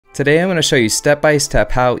Today I'm going to show you step by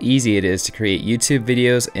step how easy it is to create YouTube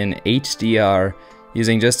videos in HDR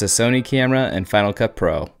using just a Sony camera and Final Cut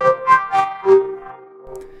Pro.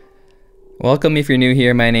 Welcome if you're new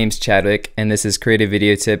here, my name's Chadwick and this is Creative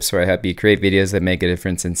Video Tips, where I help you create videos that make a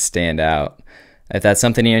difference and stand out. If that's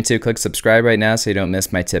something you're into, click subscribe right now so you don't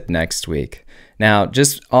miss my tip next week. Now,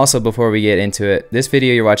 just also before we get into it, this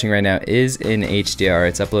video you're watching right now is in HDR.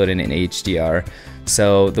 It's uploaded in HDR.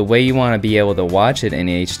 So the way you want to be able to watch it in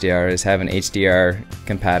HDR is have an HDR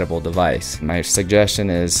compatible device. My suggestion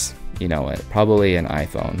is, you know what, probably an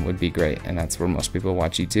iPhone would be great, and that's where most people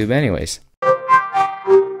watch YouTube anyways.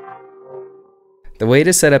 The way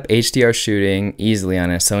to set up HDR shooting easily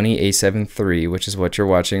on a Sony A7 III, which is what you're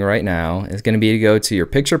watching right now, is going to be to go to your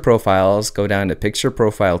picture profiles, go down to picture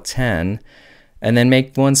profile 10, and then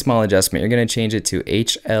make one small adjustment. You're going to change it to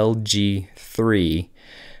HLG 3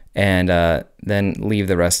 and then leave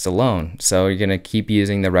the rest alone. So you're going to keep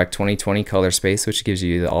using the Rec 2020 color space, which gives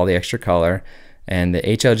you all the extra color, and the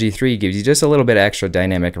HLG 3 gives you just a little bit extra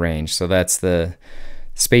dynamic range. So that's the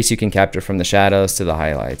space you can capture from the shadows to the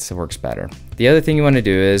highlights. It works better. The other thing you want to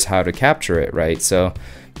do is how to capture it, right? So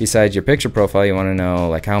besides your picture profile, you want to know,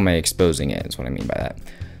 like, how am I exposing it is what I mean by that.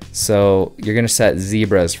 So you're going to set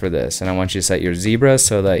zebras for this, and I want you to set your zebras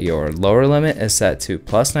so that your lower limit is set to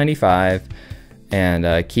 +95,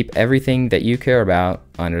 and keep everything that you care about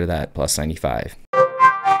under that +95.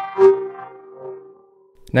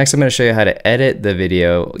 Next, I'm going to show you how to edit the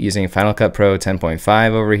video using Final Cut Pro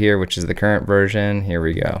 10.5 over here, which is the current version. Here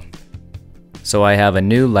we go. So I have a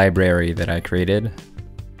new library that I created.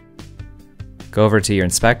 Go over to your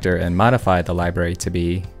inspector and modify the library to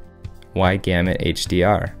be wide gamut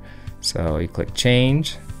HDR. So you click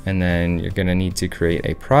change, and then you're going to need to create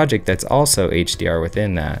a project that's also HDR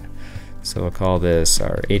within that. So we'll call this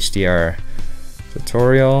our HDR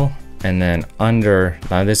tutorial, and then under,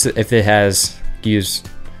 now this, if it has use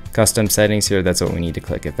custom settings here, that's what we need to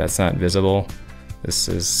click. If that's not visible, this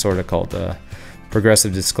is sort of called the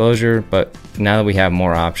progressive disclosure. But now that we have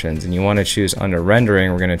more options, and you want to choose under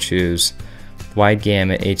rendering, we're going to choose wide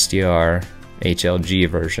gamut HDR HLG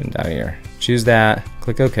version down here. Choose that,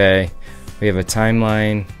 click OK. We have a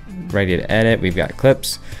timeline ready to edit. We've got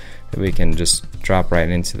clips that we can just drop right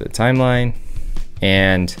into the timeline,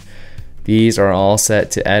 and these are all set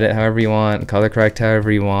to edit however you want, color correct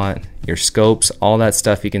however you want. Your scopes, all that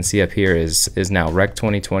stuff you can see up here is now Rec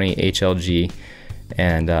 2020 HLG,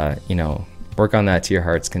 and you know, work on that to your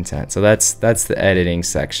heart's content. So that's the editing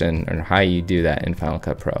section, or how you do that in Final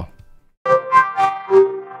Cut Pro.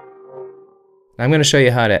 I'm going to show you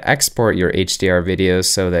how to export your HDR videos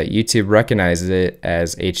so that YouTube recognizes it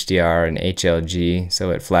as HDR and HLG, so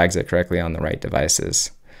it flags it correctly on the right devices.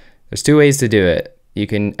 There's two ways to do it. You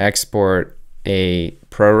can export a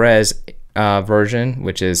ProRes version,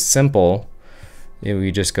 which is simple.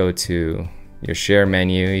 You just go to your share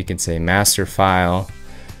menu, you can say master file,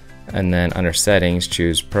 and then under settings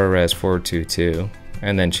choose ProRes 422,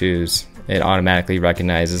 and then choose, it automatically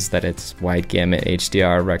recognizes that it's wide gamut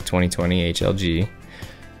HDR Rec 2020 HLG.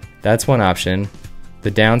 That's one option.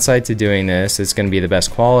 The downside to doing this is going to be the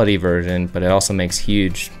best quality version, but it also makes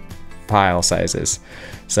huge file sizes.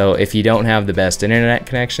 So if you don't have the best internet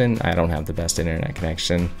connection, I don't have the best internet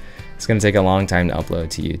connection, it's going to take a long time to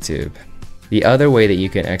upload to YouTube. The other way that you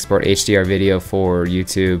can export HDR video for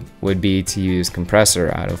YouTube would be to use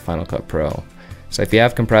compressor out of Final Cut Pro. So if you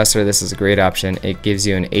have compressor, this is a great option. It gives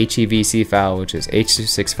you an HEVC file, which is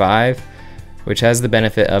H.265, which has the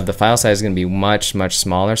benefit of the file size is going to be much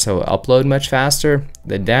smaller, so it'll upload much faster.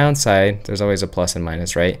 The downside, there's always a plus and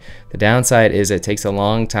minus, right? The downside is it takes a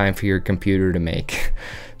long time for your computer to make.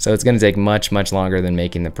 So it's going to take much longer than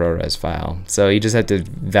making the ProRes file. So you just have to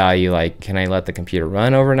value, like, can I let the computer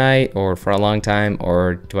run overnight or for a long time,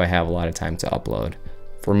 or do I have a lot of time to upload?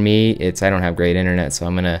 For me, it's I don't have great internet, so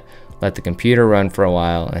I'm going to let the computer run for a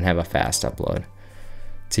while and have a fast upload.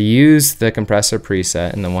 To use the compressor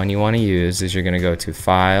preset, and the one you want to use is you're going to go to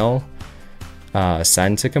File,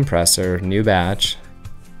 Send to Compressor, New Batch,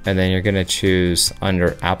 and then you're going to choose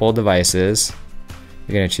under Apple Devices,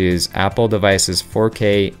 you're going to choose Apple Devices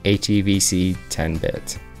 4K HEVC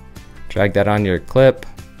 10-bit. Drag that on your clip,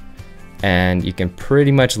 and you can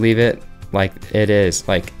pretty much leave it like it is.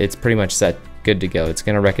 Like, it's pretty much set, good to go. It's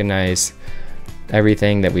going to recognize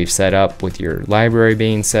everything that we've set up with your library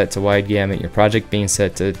being set to wide gamut, your project being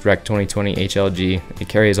set to Rec 2020 HLG. It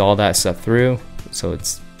carries all that stuff through, so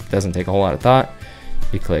it doesn't take a whole lot of thought.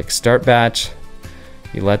 You click Start Batch,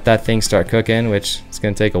 you let that thing start cooking, which is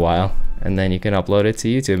going to take a while, and then you can upload it to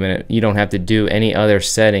YouTube, and you don't have to do any other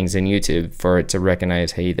settings in YouTube for it to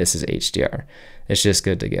recognize, hey, this is HDR. It's just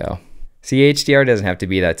good to go. See, HDR doesn't have to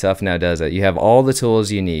be that tough now, does it? You have all the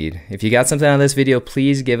tools you need. If you got something out of this video,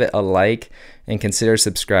 please give it a like and consider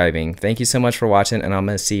subscribing. Thank you so much for watching, and I'm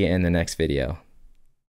going to see you in the next video.